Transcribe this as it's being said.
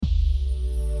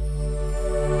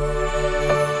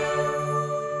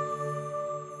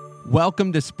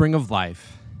Welcome to Spring of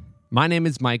Life. My name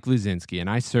is Mike Luzinski, and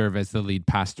I serve as the lead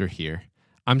pastor here.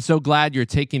 I'm so glad you're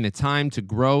taking the time to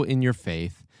grow in your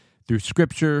faith through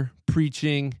scripture,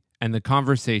 preaching, and the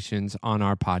conversations on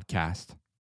our podcast.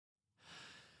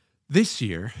 This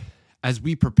year, as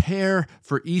we prepare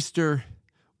for Easter,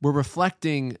 we're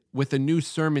reflecting with a new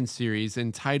sermon series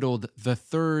entitled The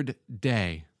Third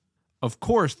Day. Of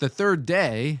course, the third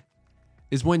day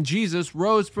is when Jesus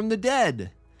rose from the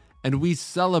dead, and we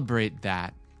celebrate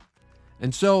that.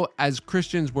 And so, as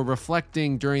Christians, we're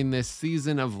reflecting during this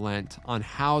season of Lent on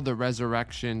how the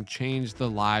resurrection changed the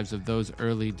lives of those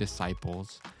early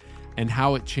disciples and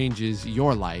how it changes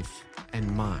your life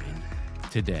and mine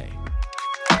today.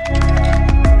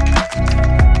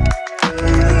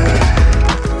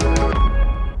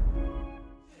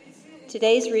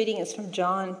 Today's reading is from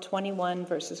John 21,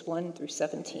 verses 1 through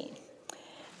 17.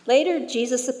 Later,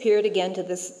 Jesus appeared again to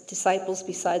the disciples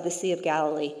beside the Sea of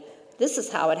Galilee. This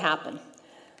is how it happened.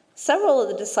 Several of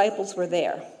the disciples were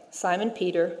there: Simon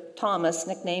Peter, Thomas,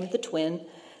 nicknamed the Twin,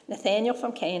 Nathanael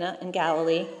from Cana in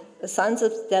Galilee, the sons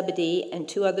of Zebedee, and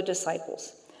two other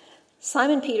disciples.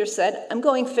 Simon Peter said, "I'm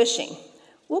going fishing."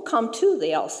 "We'll come too,"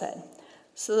 they all said.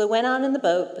 So they went out in the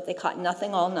boat, but they caught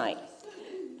nothing all night.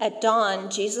 At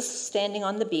dawn, Jesus was standing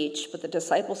on the beach, but the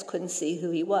disciples couldn't see who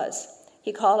he was.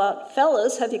 He called out,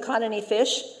 "Fellows, have you caught any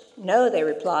fish?" "No," they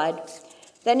replied.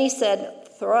 Then he said,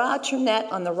 "Throw out your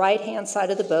net on the right-hand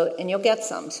side of the boat, and you'll get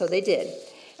some." So they did.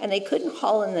 And they couldn't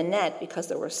haul in the net because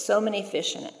there were so many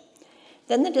fish in it.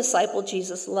 Then the disciple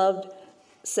Jesus loved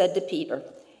said to Peter,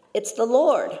 "It's the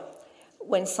Lord."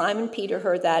 When Simon Peter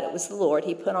heard that it was the Lord,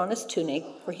 he put on his tunic,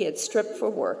 for he had stripped for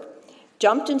work,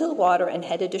 jumped into the water, and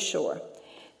headed to shore.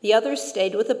 The others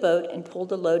stayed with the boat and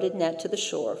pulled a loaded net to the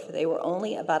shore, for they were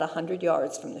only about 100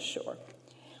 yards from the shore.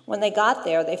 When they got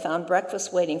there, they found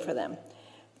breakfast waiting for them: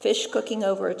 fish cooking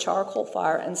over a charcoal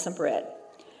fire and some bread.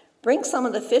 "Bring some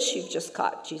of the fish you've just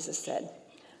caught," Jesus said.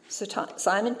 So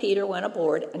Simon Peter went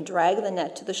aboard and dragged the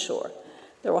net to the shore.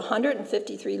 There were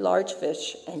 153 large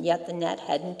fish, and yet the net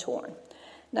hadn't torn.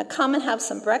 "Now come and have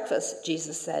some breakfast,"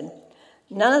 Jesus said.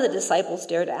 None of the disciples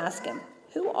dared ask him,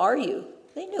 "Who are you?"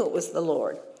 They knew it was the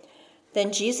Lord.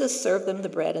 Then Jesus served them the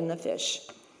bread and the fish.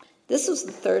 This was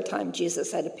the third time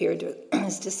Jesus had appeared to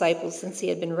his disciples since he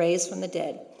had been raised from the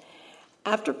dead.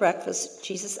 After breakfast,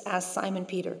 Jesus asked Simon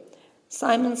Peter,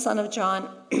 "Simon, son of John,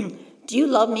 do you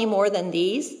love me more than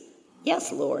these?"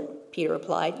 "Yes, Lord," Peter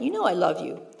replied. "You know I love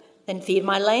you." "Then feed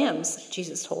my lambs,"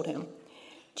 Jesus told him.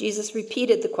 Jesus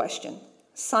repeated the question,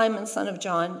 "Simon, son of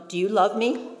John, do you love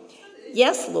me?"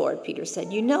 "Yes, Lord," Peter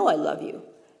said. "You know I love you."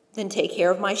 "Then take care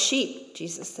of my sheep,"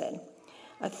 Jesus said.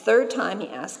 A third time he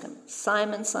asked him,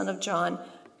 "Simon, son of John,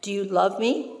 do you love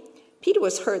me?" Peter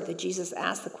was hurt that Jesus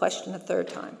asked the question a third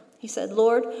time. He said,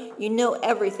 "Lord, you know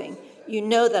everything. You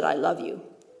know that I love you."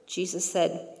 Jesus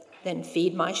said, "Then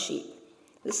feed my sheep."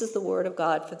 This is the word of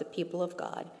God for the people of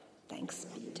God. Thanks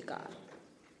be to God.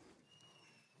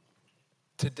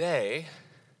 Today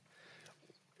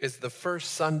is the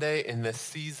first Sunday in the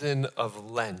season of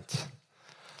Lent.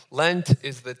 Lent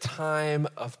is the time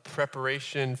of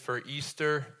preparation for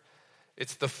Easter.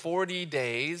 It's the 40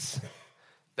 days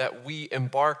that we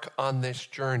embark on this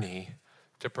journey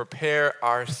to prepare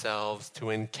ourselves to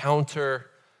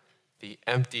encounter the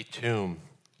empty tomb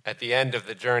at the end of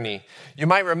the journey. You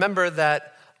might remember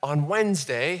that on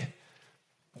Wednesday,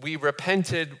 we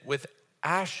repented with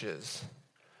ashes,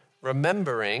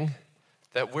 remembering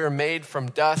that we're made from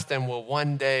dust and will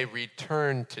one day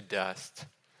return to dust.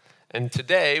 And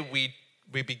today, we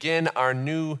begin our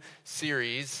new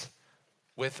series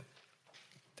with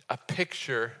a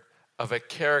picture of a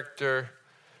character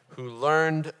who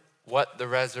learned what the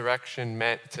resurrection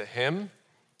meant to him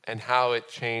and how it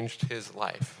changed his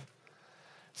life.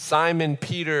 Simon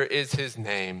Peter is his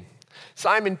name.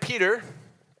 Simon Peter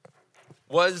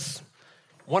was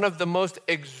one of the most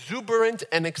exuberant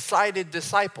and excited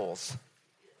disciples.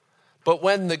 But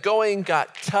when the going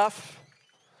got tough,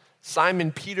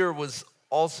 Simon Peter was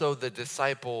also the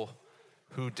disciple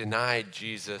who denied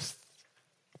Jesus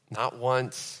not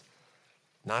once,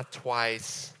 not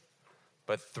twice,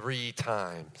 but 3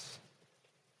 times.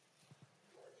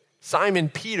 Simon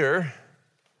Peter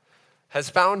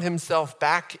has found himself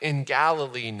back in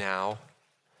Galilee now,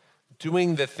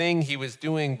 doing the thing he was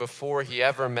doing before he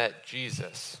ever met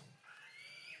Jesus.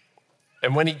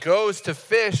 And when he goes to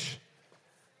fish,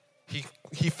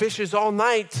 he fishes all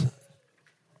night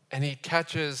and he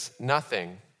catches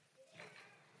nothing.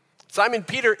 Simon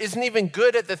Peter isn't even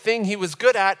good at the thing he was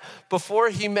good at before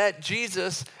he met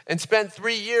Jesus and spent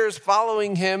 3 years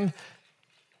following him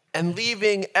and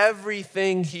leaving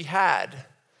everything he had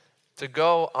to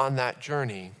go on that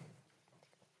journey,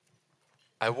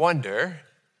 I wonder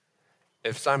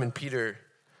if Simon Peter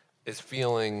is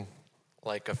feeling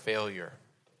like a failure.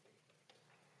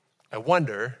 I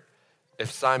wonder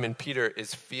if Simon Peter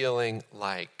is feeling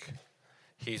like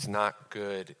he's not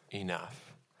good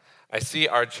enough. I see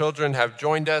our children have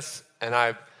joined us, and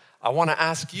I want to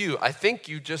ask you, I think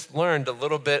you just learned a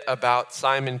little bit about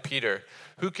Simon Peter.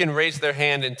 Who can raise their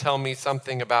hand and tell me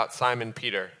something about Simon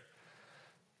Peter?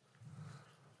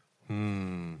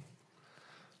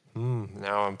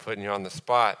 Now I'm putting you on the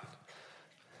spot.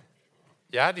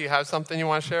 Yeah, do you have something you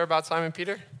want to share about Simon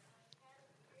Peter?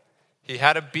 He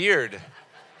had a beard.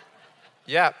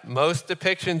 Yeah, most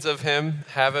depictions of him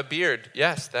have a beard.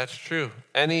 Yes, that's true.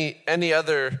 Any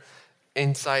other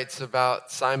insights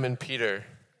about Simon Peter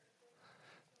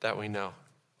that we know?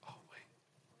 Oh, wait.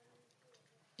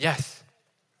 Yes.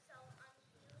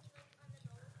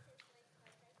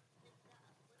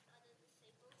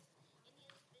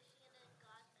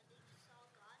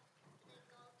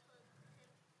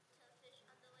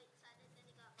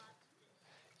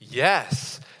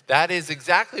 Yes, that is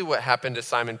exactly what happened to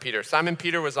Simon Peter. Simon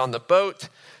Peter was on the boat.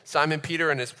 Simon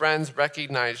Peter and his friends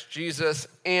recognized Jesus,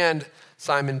 and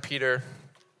Simon Peter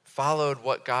followed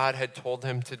what God had told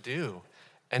him to do.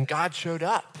 And God showed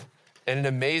up in an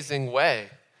amazing way.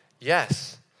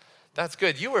 Yes, that's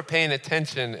good. You were paying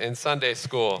attention in Sunday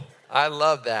school. I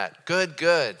love that.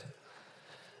 Good.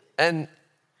 And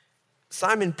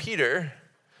Simon Peter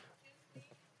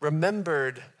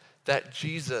remembered that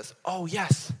Jesus, oh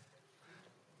yes.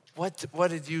 What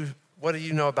do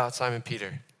you know about Simon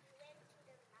Peter?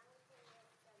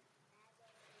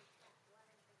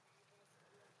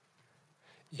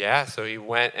 Yeah, so he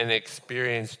went and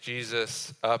experienced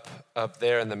Jesus up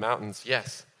there in the mountains.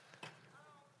 Yes.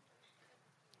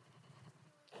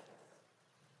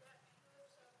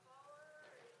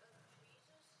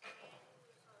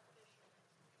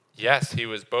 Yes, he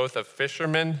was both a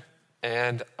fisherman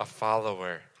and a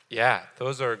follower. Yeah,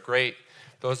 those are great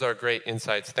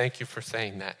insights. Thank you for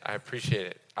saying that. I appreciate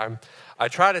it. I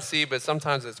try to see, but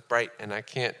sometimes it's bright and I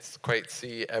can't quite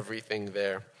see everything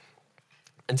there.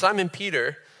 And Simon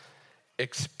Peter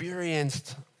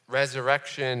experienced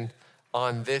resurrection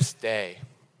on this day.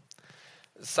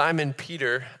 Simon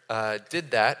Peter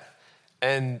did that,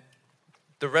 and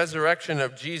the resurrection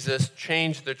of Jesus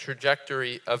changed the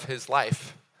trajectory of his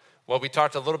life. What we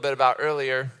talked a little bit about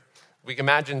earlier, we can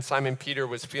imagine Simon Peter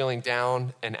was feeling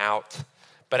down and out.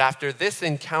 But after this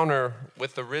encounter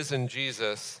with the risen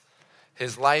Jesus,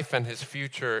 his life and his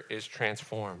future is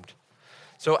transformed.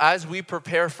 So as we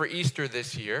prepare for Easter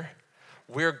this year,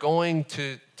 we're going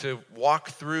to walk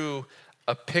through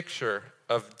a picture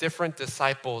of different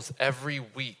disciples every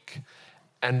week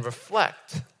and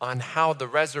reflect on how the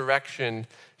resurrection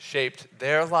shaped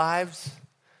their lives,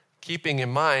 keeping in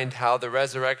mind how the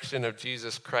resurrection of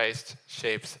Jesus Christ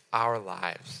shapes our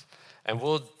lives. And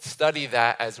we'll study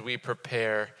that as we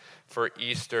prepare for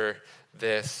Easter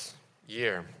this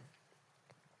year.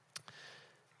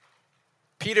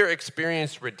 Peter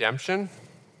experienced redemption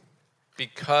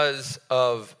because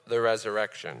of the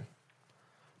resurrection.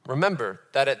 Remember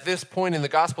that at this point in the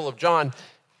Gospel of John,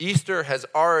 Easter has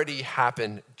already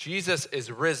happened. Jesus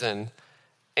is risen,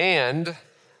 and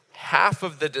half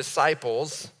of the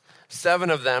disciples, 7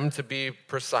 of them to be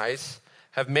precise,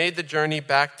 have made the journey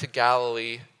back to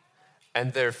Galilee,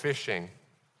 and they're fishing.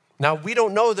 Now, we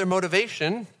don't know their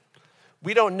motivation.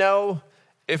 We don't know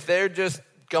if they're just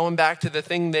going back to the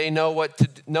thing they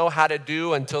know how to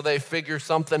do until they figure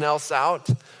something else out.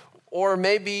 Or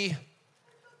maybe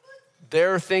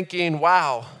they're thinking,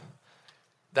 wow,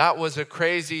 that was a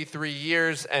crazy 3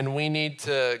 years and we need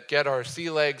to get our sea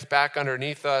legs back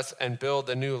underneath us and build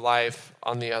a new life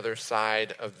on the other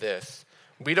side of this.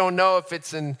 We don't know if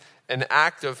it's an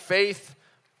act of faith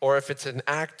or if it's an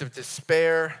act of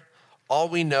despair. All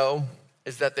we know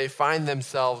is that they find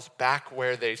themselves back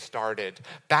where they started,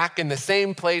 back in the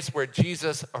same place where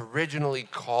Jesus originally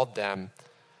called them,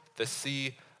 the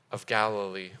Sea of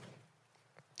Galilee.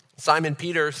 Simon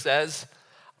Peter says,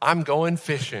 "I'm going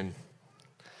fishing."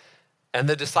 And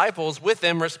the disciples with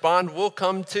him respond, "We'll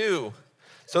come too."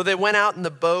 So they went out in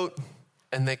the boat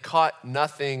and they caught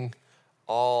nothing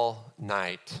all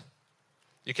night.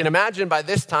 You can imagine by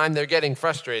this time they're getting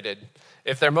frustrated.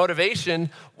 If their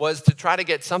motivation was to try to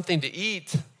get something to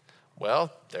eat,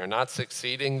 well, they're not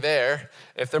succeeding there.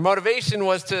 If their motivation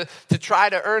was to try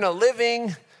to earn a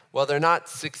living, well, they're not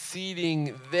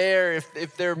succeeding there.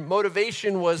 If their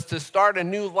motivation was to start a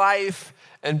new life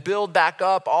and build back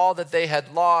up all that they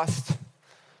had lost,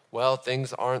 well,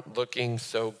 things aren't looking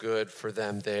so good for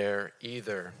them there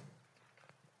either.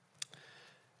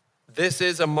 This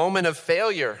is a moment of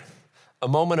failure, a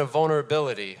moment of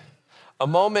vulnerability, a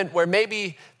moment where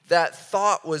maybe that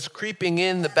thought was creeping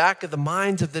in the back of the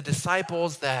minds of the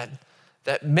disciples that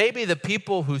maybe the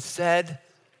people who said,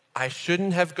 I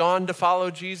shouldn't have gone to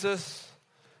follow Jesus,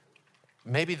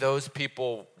 maybe those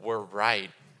people were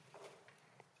right.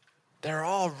 They're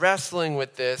all wrestling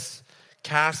with this,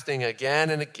 casting again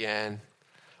and again,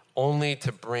 only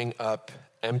to bring up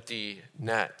empty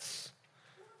nets.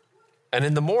 And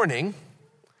in the morning,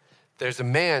 there's a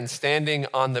man standing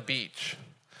on the beach.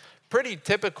 Pretty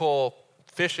typical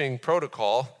fishing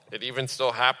protocol. It even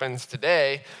still happens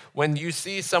today. When you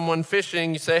see someone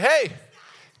fishing, you say, hey,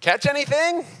 catch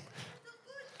anything?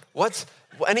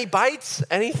 Any bites?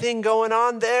 Anything going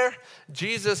on there?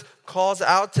 Jesus calls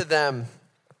out to them,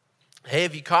 hey,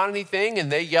 have you caught anything? And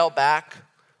they yell back,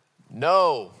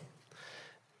 no.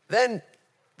 Then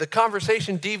the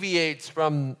conversation deviates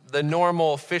from the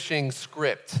normal fishing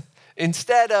script.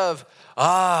 Instead of,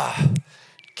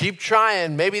 keep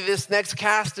trying, maybe this next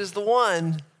cast is the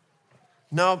one.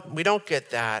 No, we don't get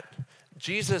that.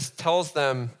 Jesus tells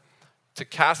them to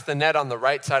cast the net on the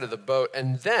right side of the boat,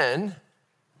 and then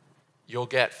you'll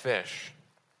get fish.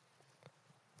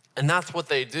 And that's what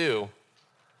they do.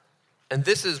 And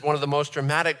this is one of the most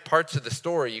dramatic parts of the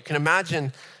story. You can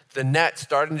imagine the net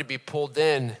starting to be pulled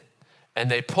in, and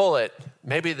they pull it.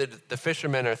 Maybe the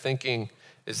fishermen are thinking,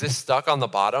 is this stuck on the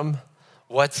bottom?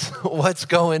 What's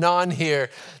going on here?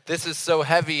 This is so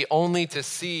heavy, only to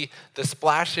see the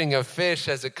splashing of fish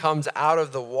as it comes out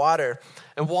of the water.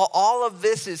 And while all of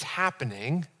this is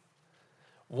happening,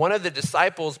 one of the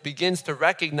disciples begins to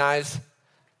recognize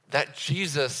that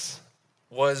Jesus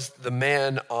was the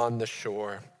man on the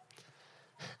shore.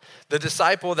 The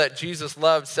disciple that Jesus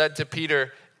loved said to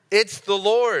Peter, it's the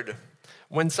Lord.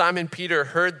 When Simon Peter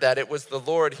heard that it was the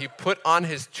Lord, he put on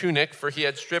his tunic, for he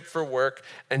had stripped for work,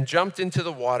 and jumped into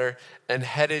the water and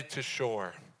headed to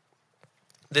shore.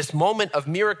 This moment of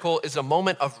miracle is a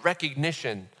moment of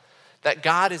recognition that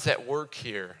God is at work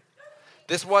here.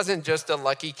 This wasn't just a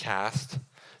lucky cast.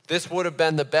 This would have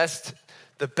been the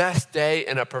best day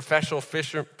in a professional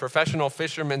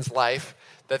fisherman's life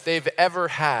that they've ever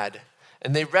had.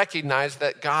 And they recognized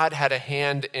that God had a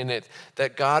hand in it,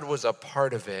 that God was a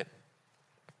part of it.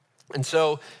 And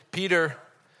so Peter,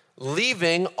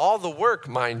 leaving all the work,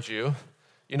 mind you,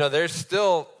 there's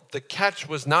still, the catch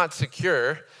was not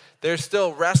secure. They're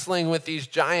still wrestling with these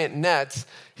giant nets.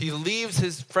 He leaves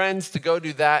his friends to go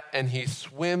do that, and he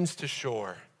swims to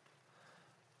shore,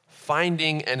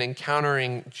 finding and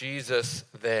encountering Jesus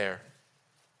there.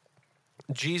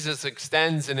 Jesus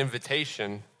extends an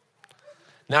invitation.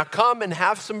 Now come and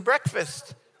have some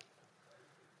breakfast.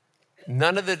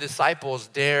 None of the disciples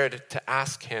dared to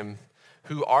ask him,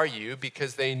 who are you?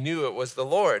 Because they knew it was the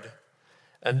Lord.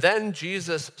 And then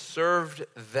Jesus served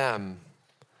them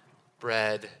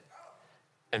bread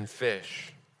and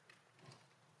fish.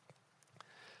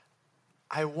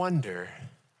 I wonder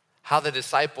how the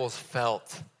disciples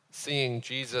felt seeing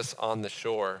Jesus on the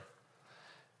shore.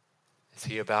 Is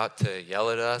he about to yell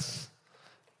at us?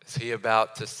 Is he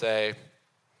about to say,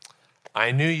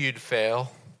 I knew you'd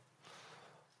fail?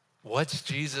 What's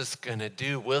Jesus gonna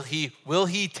do? Will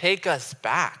he take us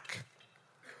back?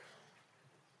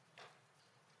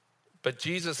 But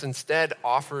Jesus instead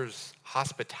offers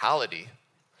hospitality.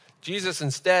 Jesus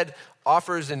instead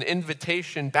offers an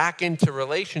invitation back into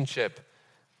relationship.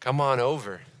 Come on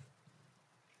over.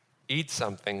 Eat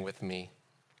something with me.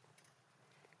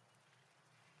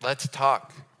 Let's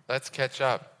talk. Let's catch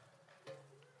up.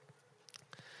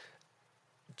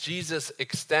 Jesus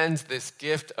extends this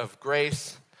gift of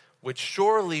grace, which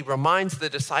surely reminds the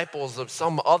disciples of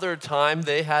some other time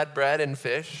they had bread and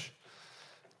fish.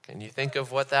 Can you think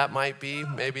of what that might be?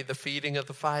 Maybe the feeding of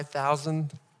the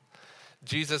 5,000?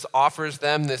 Jesus offers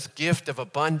them this gift of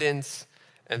abundance,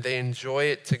 and they enjoy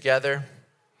it together.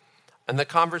 And the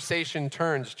conversation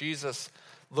turns. Jesus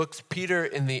looks Peter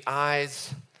in the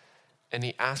eyes, and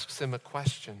he asks him a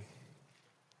question.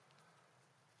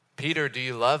 Peter, do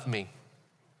you love me?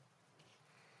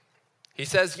 He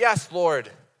says, yes,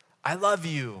 Lord, I love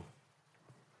you.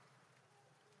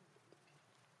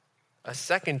 A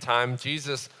second time,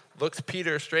 Jesus looks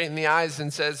Peter straight in the eyes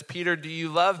and says, Peter, do you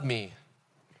love me?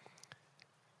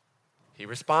 He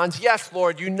responds, yes,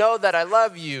 Lord, you know that I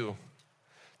love you.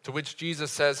 To which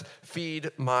Jesus says, feed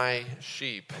my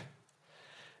sheep.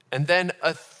 And then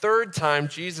a third time,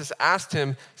 Jesus asked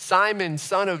him, Simon,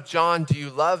 son of John, do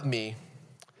you love me?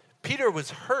 Peter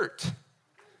was hurt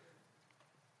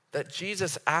that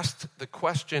Jesus asked the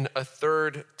question a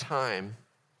third time.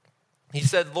 He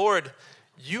said, Lord,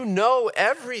 you know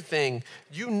everything.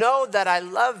 You know that I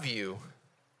love you.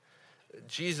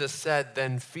 Jesus said,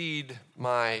 "Then feed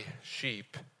my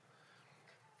sheep."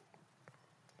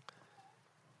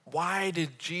 Why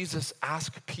did Jesus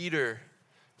ask Peter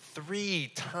 3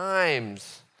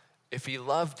 times if he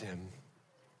loved him?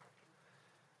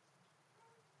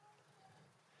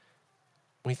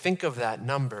 When we think of that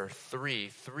number,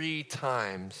 three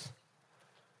times,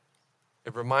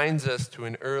 it reminds us to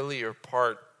an earlier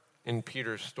part in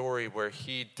Peter's story where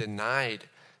he denied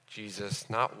Jesus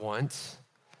not once,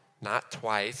 not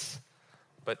twice,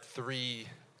 but 3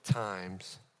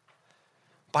 times.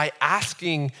 By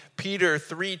asking Peter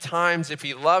 3 times if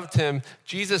he loved him,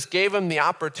 Jesus gave him the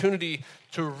opportunity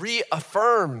to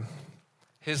reaffirm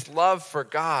his love for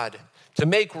God, to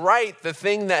make right the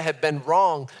thing that had been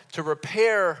wrong, to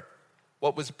repair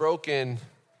what was broken,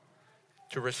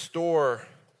 to restore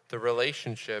the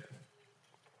relationship.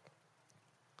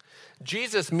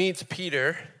 Jesus meets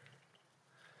Peter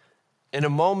in a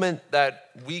moment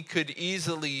that we could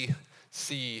easily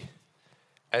see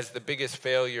as the biggest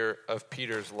failure of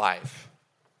Peter's life.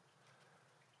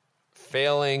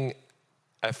 Failing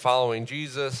at following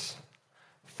Jesus,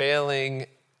 failing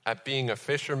at being a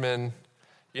fisherman.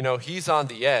 You know, he's on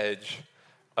the edge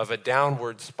of a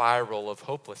downward spiral of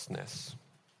hopelessness.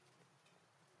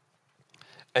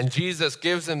 And Jesus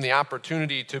gives him the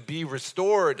opportunity to be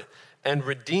restored and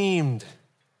redeemed.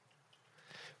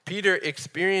 Peter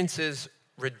experiences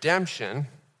redemption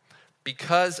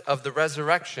because of the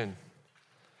resurrection.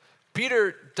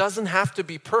 Peter doesn't have to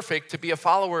be perfect to be a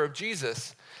follower of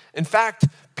Jesus. In fact,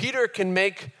 Peter can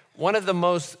make one of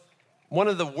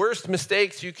the worst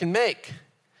mistakes you can make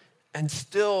and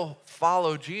still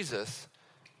follow Jesus.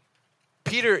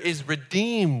 Peter is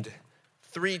redeemed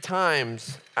 3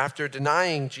 times after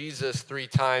denying Jesus 3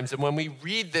 times. And when we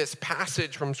read this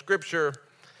passage from Scripture,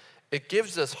 it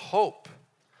gives us hope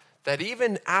that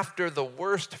even after the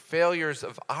worst failures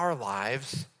of our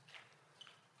lives,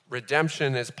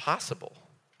 redemption is possible.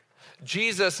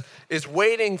 Jesus is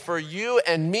waiting for you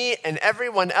and me and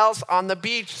everyone else on the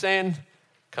beach saying,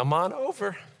 "Come on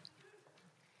over.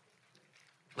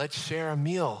 Let's share a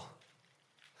meal."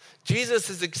 Jesus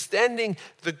is extending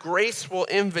the graceful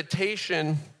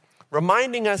invitation,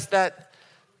 reminding us that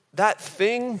that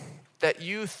thing that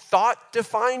you thought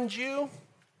defined you,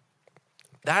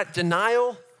 that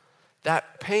denial,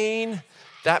 that pain,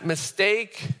 that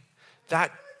mistake,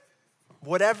 that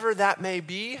whatever that may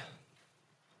be,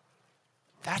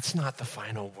 that's not the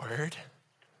final word.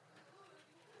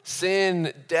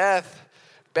 Sin, death,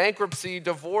 bankruptcy,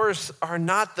 divorce are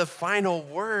not the final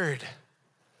word.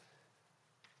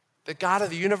 The God of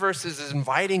the universe is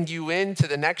inviting you into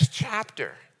the next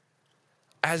chapter,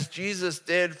 as Jesus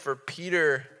did for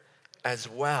Peter as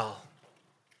well.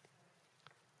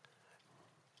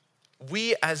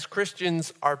 We as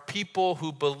Christians are people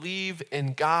who believe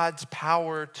in God's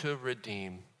power to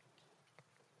redeem.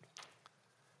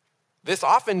 This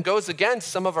often goes against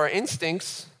some of our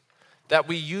instincts that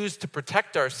we use to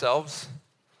protect ourselves.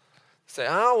 Say,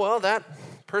 "Oh, well, that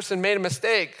person made a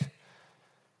mistake,"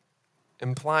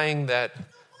 implying that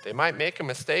they might make a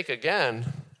mistake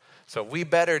again, so we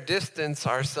better distance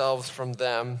ourselves from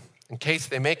them in case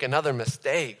they make another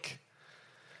mistake.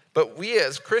 But we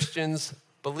as Christians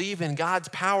believe in God's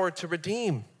power to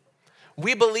redeem.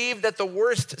 We believe that the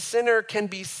worst sinner can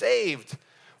be saved.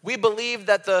 We believe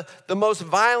that the most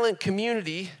violent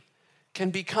community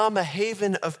can become a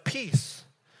haven of peace.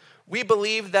 We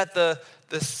believe that the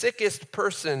sickest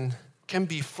person can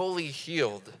be fully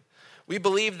healed. We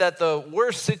believe that the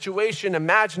worst situation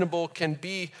imaginable can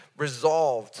be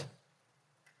resolved.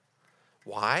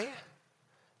 Why?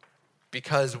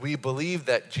 Because we believe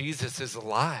that Jesus is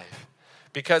alive.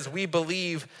 Because we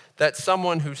believe that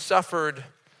someone who suffered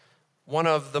one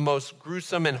of the most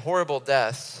gruesome and horrible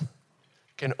deaths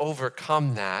can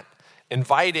overcome that,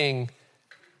 inviting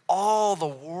all the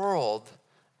world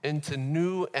into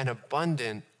new and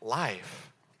abundant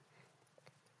life.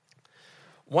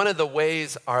 One of the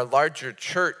ways our larger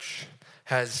church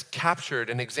has captured,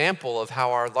 an example of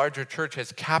how our larger church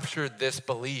has captured this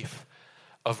belief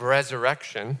of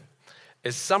resurrection,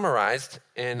 is summarized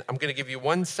in, I'm going to give you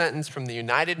one sentence from the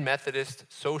United Methodist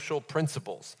Social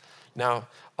Principles. Now,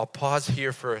 I'll pause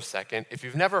here for a second. If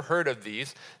you've never heard of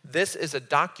these, this is a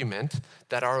document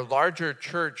that our larger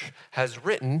church has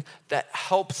written that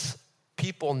helps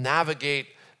people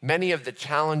navigate many of the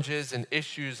challenges and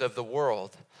issues of the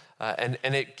world. And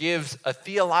it gives a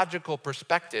theological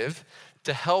perspective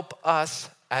to help us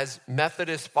as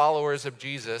Methodist followers of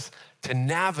Jesus to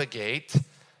navigate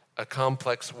a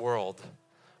complex world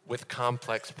with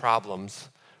complex problems,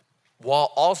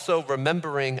 while also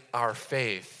remembering our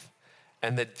faith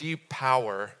and the deep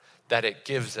power that it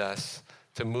gives us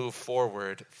to move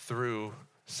forward through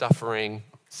suffering,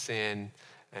 sin,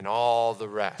 and all the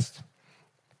rest.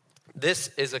 This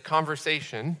is a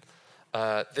conversation,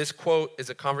 this quote is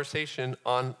a conversation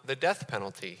on the death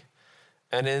penalty.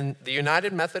 And in the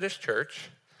United Methodist Church,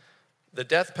 the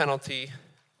death penalty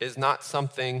is not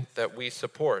something that we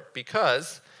support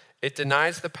because it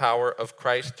denies the power of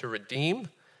Christ to redeem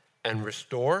and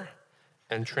restore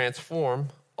and transform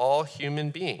all human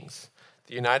beings.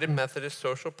 The United Methodist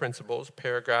Social Principles,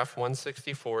 paragraph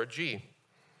 164G.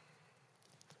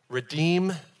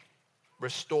 Redeem,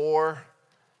 restore,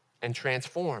 and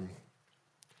transform.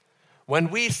 When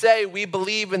we say we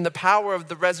believe in the power of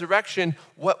the resurrection,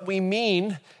 what we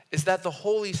mean is that the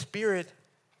Holy Spirit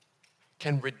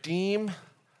can redeem,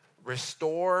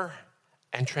 restore,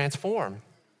 and transform.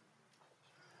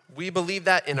 We believe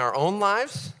that in our own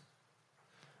lives.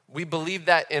 We believe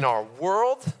that in our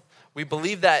world. We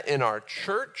believe that in our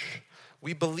church.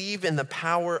 We believe in the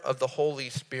power of the Holy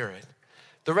Spirit.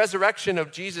 The resurrection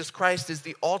of Jesus Christ is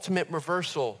the ultimate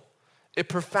reversal. It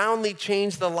profoundly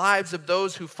changed the lives of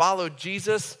those who followed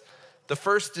Jesus, the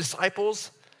first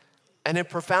disciples, and it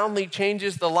profoundly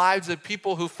changes the lives of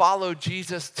people who follow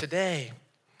Jesus today.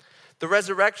 The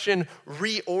resurrection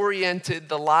reoriented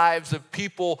the lives of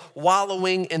people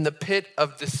wallowing in the pit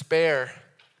of despair.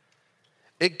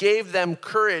 It gave them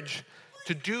courage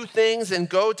to do things and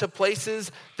go to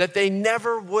places that they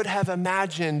never would have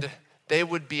imagined they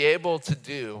would be able to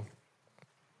do.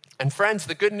 And friends,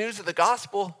 the good news of the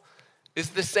gospel is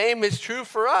the same is true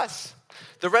for us.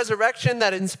 The resurrection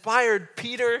that inspired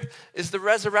Peter is the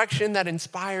resurrection that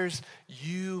inspires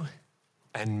you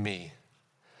and me.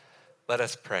 Let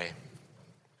us pray.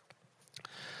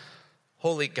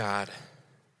 Holy God,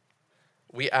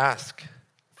 we ask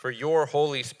for your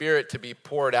Holy Spirit to be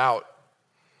poured out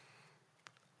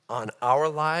on our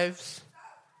lives,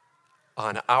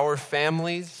 on our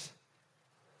families,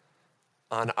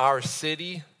 on our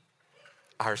city,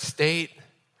 our state,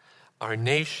 our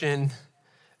nation,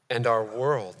 and our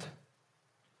world.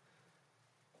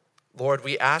 Lord,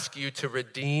 we ask you to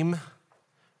redeem,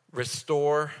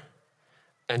 restore,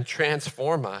 and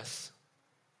transform us.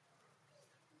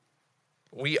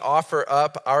 We offer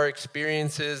up our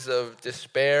experiences of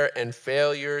despair and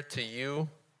failure to you,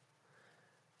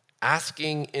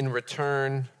 asking in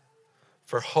return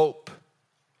for hope,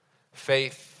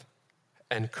 faith,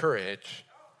 and courage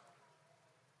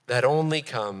that only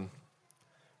come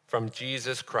from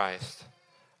Jesus Christ,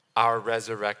 our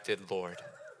resurrected Lord.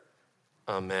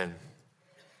 Amen.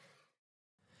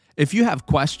 If you have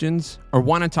questions or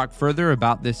want to talk further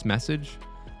about this message,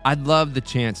 I'd love the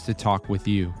chance to talk with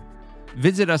you.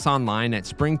 Visit us online at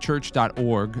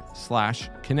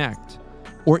springchurch.org/connect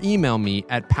or email me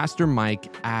at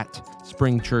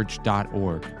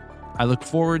pastormike@springchurch.org. I look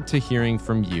forward to hearing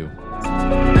from you.